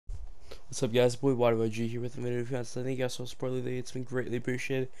What's up, guys? Boy YG here with the video. Thank you guys so support lately. It's been greatly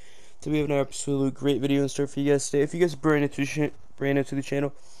appreciated. So we have an absolute great video in store for you guys today. If you guys are brand new to the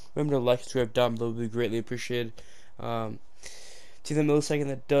channel, remember to like and subscribe down below. It would be greatly appreciated. To the millisecond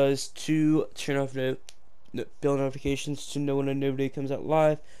that does to turn off bell notifications to know when a new video comes out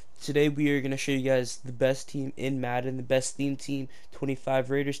live. Today we are going to show you guys the best team in Madden, the best theme team: 25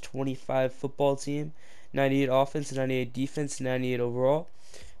 Raiders, 25 football team, 98 offense, 98 defense, 98 overall.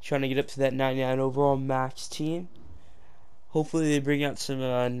 Trying to get up to that 99 overall max team. Hopefully they bring out some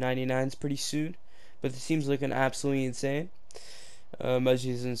 99s pretty soon, but the team's looking absolutely insane. As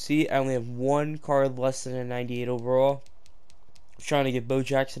you can see, I only have one card less than a 98 overall. I'm trying to get Bo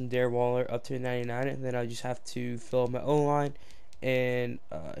Jackson, Darren Waller up to a 99, and then I just have to fill up my O-line and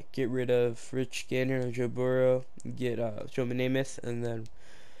get rid of Rich Gannon or Joe Burrow, get Joe Namath, and then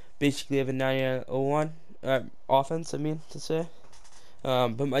basically have a 99 O-line offense. I mean to say.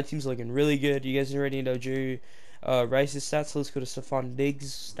 But my team's looking really good. You guys already know Jerry Rice's stats. So let's go to Stephon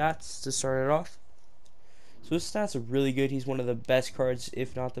Diggs' stats to start it off. So his stats are really good. He's one of the best cards,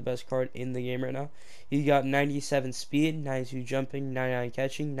 if not the best card in the game right now. He's got 97 speed, 92 jumping, 99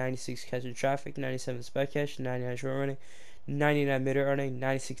 catching, 96 catching traffic, 97 spec catch, 99 short running, 99 mid running,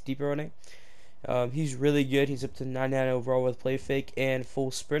 96 deep running. He's really good. He's up to 99 overall with play fake and full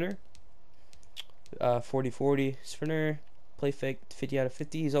sprinter. 40-40 sprinter. Play fake 50 out of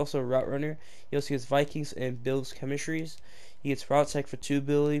 50. He's also a route runner. He also gets Vikings and Bills chemistries. He gets route tech for 2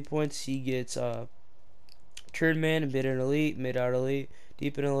 ability points. He gets turn man, mid and elite, mid out elite,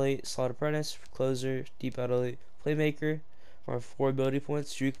 deep and elite, slot apprentice, closer, deep out elite, playmaker for 4 ability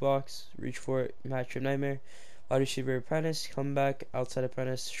points. Jukebox, reach for it, matchup nightmare, wide receiver apprentice, comeback, outside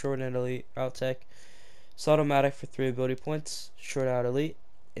apprentice, short and elite, route tech, slot automatic for 3 ability points, short out elite,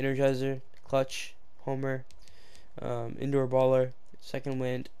 energizer, clutch, homer, indoor baller, second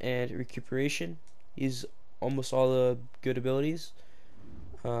wind, and recuperation. He's almost all the good abilities.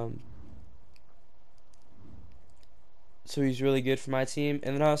 So he's really good for my team.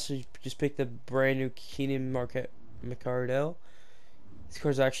 And then I also just picked the brand new Keenan McCardell. This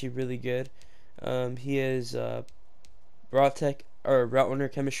card's actually really good. He is route tech or route runner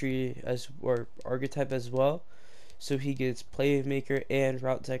chemistry or archetype as well. So he gets playmaker and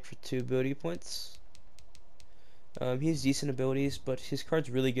route tech for 2 ability points. He has decent abilities, but his card's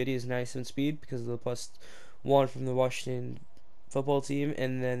really good. He has 97 speed because of the +1 from the Washington football team,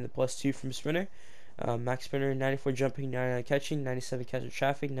 and then the +2 from sprinter. Max sprinter, 94 jumping, 99 catching, 97 catch of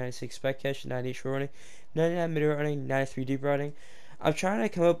traffic, 96 spec catch, 98 short running, 99 mid running, 93 deep running. I'm trying to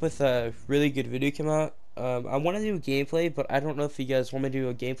come up with a really good video come out. I want to do a gameplay, but I don't know if you guys want me to do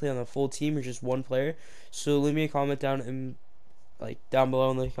a gameplay on the full team or just one player. So leave me a comment down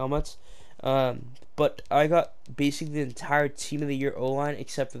below in the comments. But I got basically the entire team of the year O-line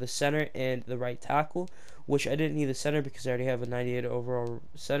except for the center and the right tackle, which I didn't need the center because I already have a 98 overall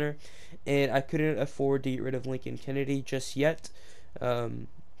center, and I couldn't afford to get rid of Lincoln Kennedy just yet.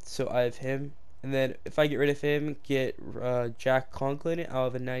 So I have him, and then if I get rid of him, get Jack Conklin, I'll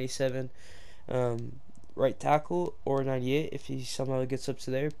have a 97 right tackle, or 98 if he somehow gets up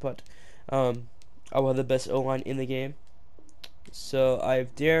to there. But I'll have the best O-line in the game. So I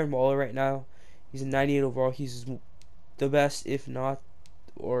have Darren Waller right now. He's a 98 overall. He's the best, if not,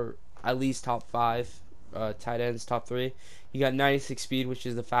 or at least top 5 tight ends, top 3. You got 96 speed, which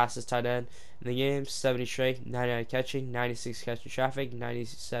is the fastest tight end in the game. 70 strength, 99 catching, 96 catching traffic,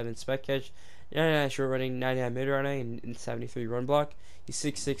 97 spec catch, 99 short running, 99 mid running, and 73 run block. He's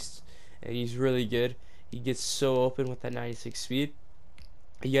 6'6", and he's really good. He gets so open with that 96 speed.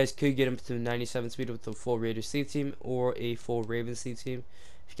 You guys could get him to 97 speed with the full Raiders theme team or a full Ravens theme team,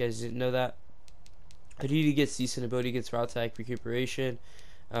 if you guys didn't know that. He gets decent ability, gets route tech, recuperation,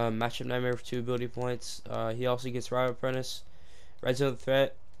 matchup nightmare for 2 ability points. He also gets route apprentice, red zone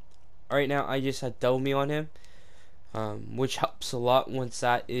threat. Right now I just had double me on him, which helps a lot once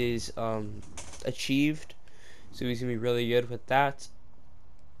that is achieved. So he's gonna be really good with that.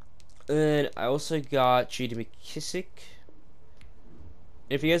 And then I also got J.D. McKissick.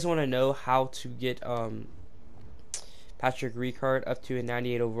 If you guys want to know how to get Patrick Ricard up to a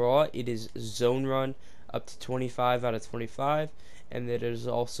 98 overall, it is zone run up to 25 out of 25, and then there's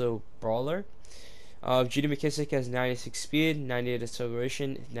also brawler. J.D. McKissick has 96 speed, 98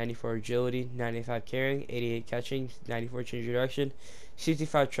 acceleration, 94 agility, 95 carrying, 88 catching, 94 change of direction,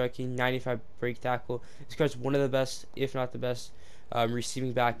 65 trucking, 95 break tackle. This card's one of the best, if not the best,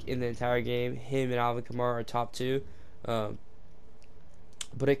 receiving back in the entire game. Him and Alvin Kamara are top 2.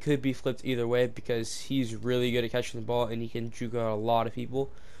 But it could be flipped either way because he's really good at catching the ball and he can juke out a lot of people.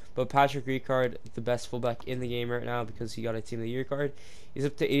 But Patrick Ricard, the best fullback in the game right now because he got a Team of the Year card. He's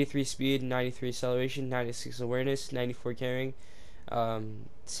up to 83 speed, 93 acceleration, 96 awareness, 94 carrying,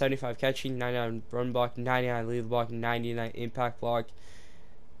 75 catching, 99 run block, 99 lead block, 99 impact block.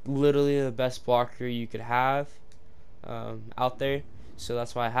 Literally the best blocker you could have out there. So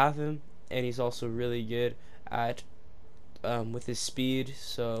that's why I have him. And he's also really good at with his speed.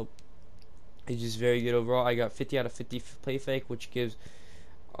 So he's just very good overall. I got 50 out of 50 play fake, which gives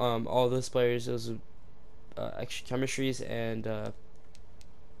all those players those extra chemistries, and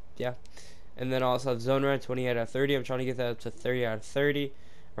yeah. And then I also have zone run 20 out of 30. I'm trying to get that up to 30 out of 30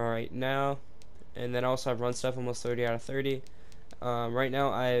 right now. And then I also have run stuff almost 30 out of 30. Right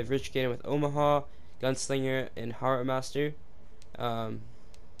now I have Rich Gannon with Omaha, Gunslinger, and Heart Master. I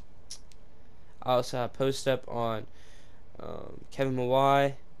also have post up on Kevin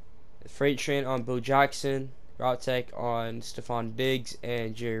Mawai, Freight Train on Bo Jackson, Route Tech on Stephon Diggs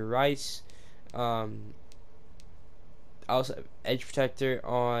and Jerry Rice. I also have Edge Protector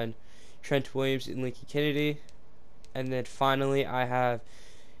on Trent Williams and Lincoln Kennedy. And then finally I have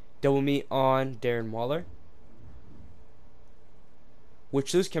Double Meat on Darren Waller.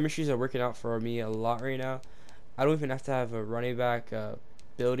 Which those chemistries are working out for me a lot right now. I don't even have to have a running back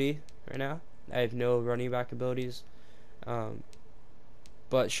ability right now. I have no running back abilities.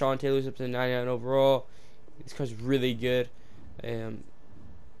 But Sean Taylor's up to 99 overall. This card's really good. I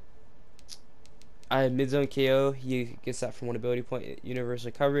have mid-zone KO. He gets that from one ability point.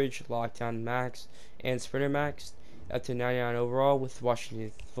 Universal coverage, lockdown max, and sprinter max. Up to 99 overall with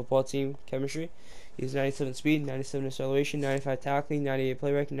Washington football team chemistry. He has 97 speed, 97 acceleration, 95 tackling, 98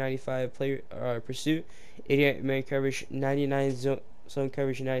 play rec, 95 play pursuit, 88 man coverage, 99 zone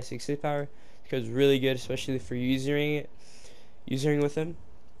coverage, 96 hit power. Because really good, especially for using with him.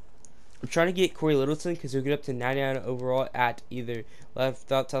 I'm trying to get Corey Littleton because he'll get up to 99 overall at either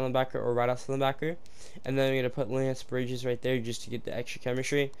left outside linebacker or right outside linebacker. And then I'm going to put Lance Bridges right there just to get the extra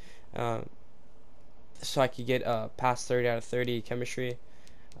chemistry. So I could get past 30 out of 30 chemistry.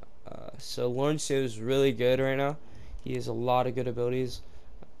 So Lawrence is really good right now. He has a lot of good abilities.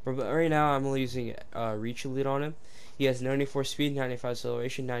 But right now I'm only using reach elite on him. He has 94 speed, 95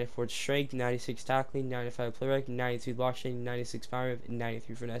 acceleration, 94 strength, 96 tackling, 95 play rec, 92 block shaking, 96 power move, and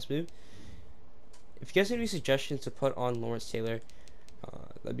 93 finesse move. If you guys have any suggestions to put on Lawrence Taylor,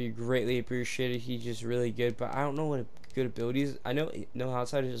 that'd be greatly appreciated. He's just really good, but I don't know what good abilities. I know no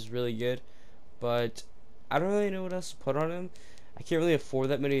outside is really good, but I don't really know what else to put on him. I can't really afford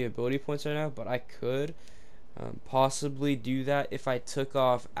that many ability points right now, but I could possibly do that if I took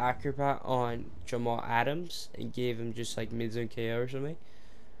off Acrobat on Jamal Adams and gave him just like mid-zone KO or something.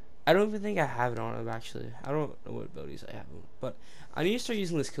 I don't even think I have it on him actually. I don't know what abilities I have him, but I need to start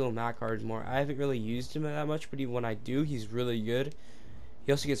using this Kill Mac card more. I haven't really used him that much, but even when I do, he's really good.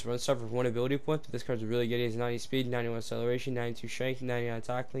 He also gets run stop for 1 ability point, but this card's really good. He has 90 speed, 91 acceleration, 92 strength, 99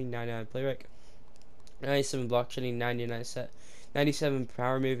 tackling, 99 play rec, 97 block shedding, 97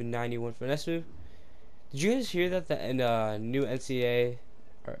 power move, and 91 finesse move. Did you guys hear that the new NCAA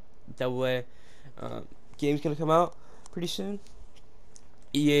or AA game's gonna come out pretty soon?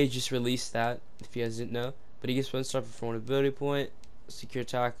 EA just released that, if you guys didn't know. But he gets 1 star for 1 ability point, secure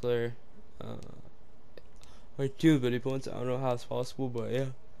tackler, or 2 ability points. I don't know how it's possible, but yeah.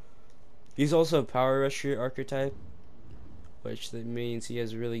 He's also a power rusher archetype, which means he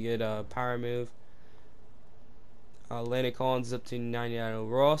has a really good power move. Landon Collins is up to 99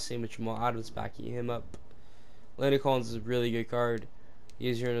 overall, same with Jamal Adams backing him up. Landon Collins is a really good card. He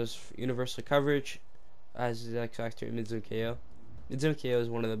has universal coverage as his X Factor and mid-zone KO. Mid-zone KO is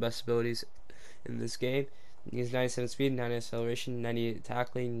one of the best abilities in this game. He has 97 speed, 90 acceleration, 98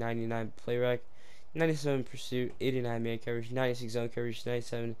 tackling, 99 play rec, 97 pursuit, 89 man coverage, 96 zone coverage,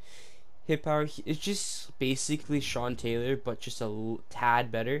 97 hit power. It's just basically Sean Taylor, but just a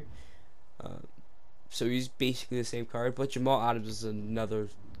tad better. So he's basically the same card, but Jamal Adams is another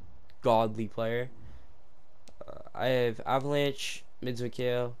godly player. I have Avalanche, mid-zone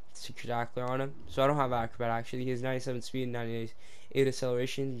KO, secret tackler on him. So I don't have Acrobat actually. He has 97 speed, 98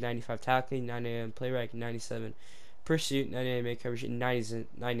 acceleration, 95 tackling, 99 play rec, 97 pursuit, 99 man coverage,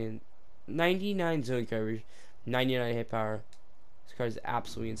 99 zone coverage, 99 hit power. This card is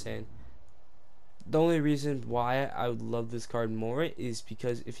absolutely insane. The only reason why I would love this card more is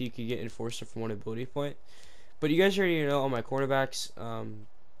because if you could get Enforcer for 1 ability point. But you guys already know all my cornerbacks.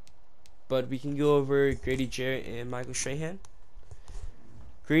 But we can go over Grady Jarrett and Michael Strahan.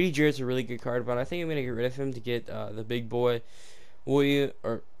 Grady Jarrett's a really good card, but I think I'm gonna get rid of him to get the big boy William,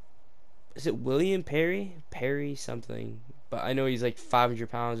 or is it William Perry? Perry something. But I know he's like 500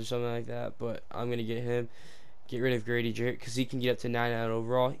 pounds or something like that. But I'm gonna get him. get rid of Grady Jarrett because he can get up to 99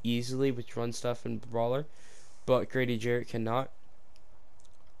 overall easily with run stuff and brawler, but Grady Jarrett cannot.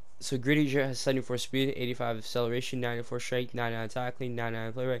 So Grady Jarrett has 74 speed, 85 acceleration, 94 strength, 99 tackling,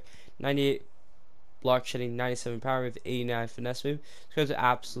 99 play rate, 98 block shedding, 97 power with 89 finesse move. This guy's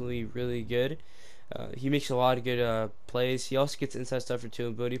absolutely really good. He makes a lot of good plays. He also gets inside stuff for 2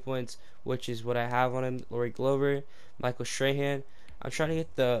 ability points, which is what I have on him. Laurie Glover, Michael Strahan. I'm trying to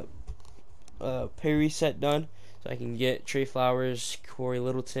get the pay reset done so I can get Trey Flowers, Corey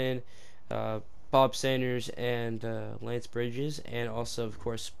Littleton, Bob Sanders, and Lance Bridges, and also of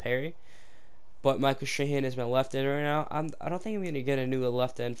course Perry. But Michael Strahan is my left end right now. I don't think I'm going to get a new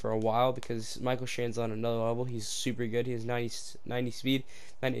left end for a while because Michael Strahan's on another level. He's super good. He has 90 speed,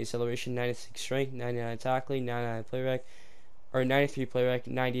 90 acceleration, 96 strength, 99 tackling, 99 play rec, or 93 play rec,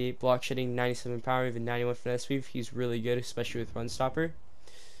 98 block shedding, 97 power, even 91 finesse speed. He's really good, especially with run stopper.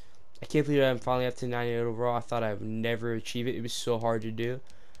 I can't believe I'm finally up to 98 overall. I thought I would never achieve it. It was so hard to do.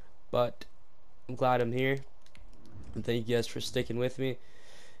 But I'm glad I'm here. And thank you guys for sticking with me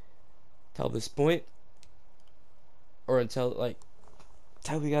till this point, or until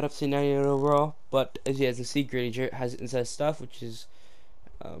we got up to 98 overall. But as you guys can see, Grady Jarrett has inside stuff, which is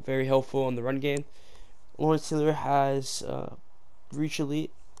very helpful in the run game. Lawrence Taylor has reach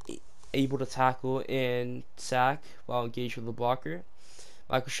elite, able to tackle and sack while engaged with the blocker.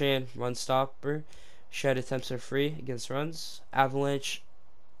 Michael Strahan, run stopper, shed attempts are free against runs. Avalanche,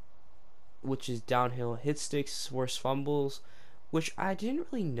 which is downhill hit sticks, force fumbles, which I didn't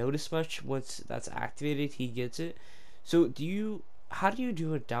really notice much. Once that's activated, he gets it. So how do you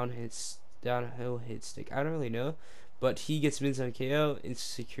do a downhill hit stick? I don't really know, but he gets mid zone KO,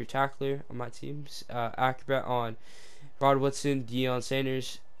 insecure tackler on my teams, acrobat on Rod Woodson, Deion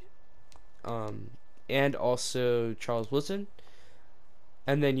Sanders, and also Charles Wilson,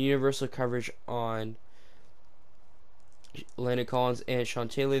 and then universal coverage on Landon Collins and Sean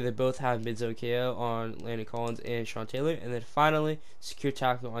Taylor. They both have mid-zone KO on Landon Collins and Sean Taylor. And then finally, secure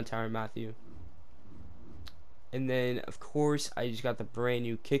tackle on Tyrann Mathieu. And then, of course, I just got the brand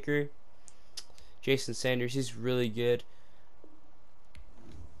new kicker, Jason Sanders. He's really good.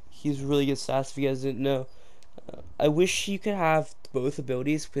 He's really good stats if you guys didn't know. I wish you could have both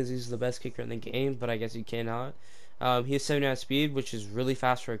abilities because he's the best kicker in the game, but I guess you cannot. He has 79 speed, which is really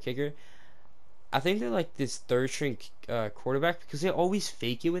fast for a kicker. I think they're like this third string quarterback because they always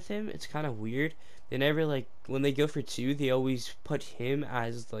fake it with him. It's kind of weird. They never when they go for 2, they always put him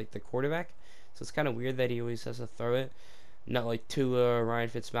as like the quarterback. So it's kind of weird that he always has to throw it. Not like Tua, Ryan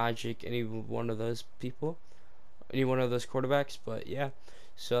Fitzmagic, any one of those people, any one of those quarterbacks. But yeah,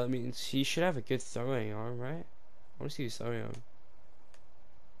 so that means he should have a good throwing arm, right? I want to see his throwing arm.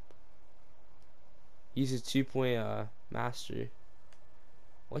 He's a 2-point master.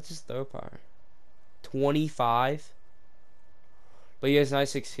 What's his throw power? 25. But he has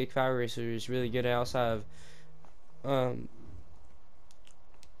 96 kick power, so he's really good. I also have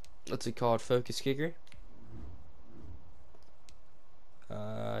what's it called? Focus kicker.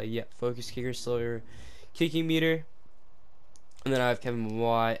 Yeah, focus kicker, slower kicking meter. And then I have Kevin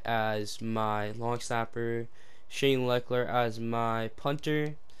Watt as my long snapper, Shane Leckler as my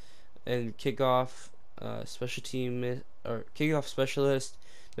punter, and kickoff special team or kickoff specialist.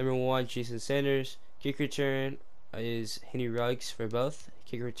 Number 1, Jason Sanders. Kick return is Henry Ruggs for both.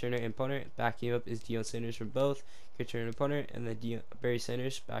 Kick returner and punter. Backing up is Deion Sanders for both. Kick returner and punter, and then Barry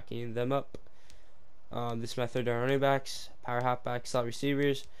Sanders backing them up. This is my third down running backs, power halfback, slot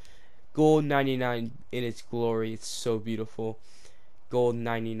receivers. Gold 99 in its glory. It's so beautiful. Gold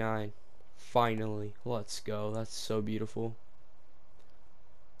 99. Finally. Let's go. That's so beautiful.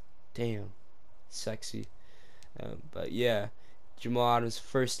 Damn. Sexy. But yeah. Jamal Adams'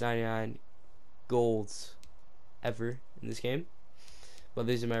 first 99 golds ever in this game. But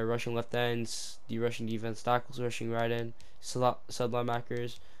these are my rushing left ends, the rushing defense tackles, rushing right end, slot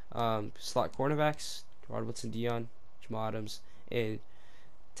linebackers, slot cornerbacks, Rod Woodson, Deion, Jamal Adams, and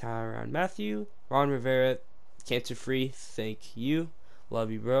Tyrann Mathieu. Ron Rivera, cancer free. Thank you.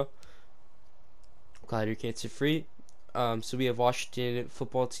 Love you, bro. Glad you're cancer free. So we have Washington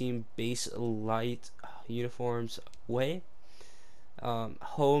football team base light uniforms away.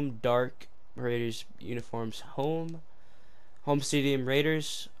 Home dark Raiders uniforms home. Home stadium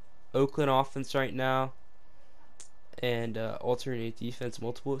Raiders. Oakland offense right now. And alternate defense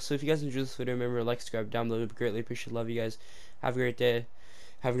multiple. So if you guys enjoyed this video, remember to like, subscribe down below. It would be greatly appreciated. Love you guys. Have a great day.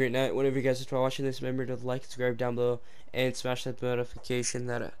 Have a great night. Whenever you guys are watching this, remember to like, subscribe down below, and smash that notification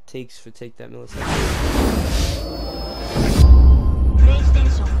that it takes for take that millisecond.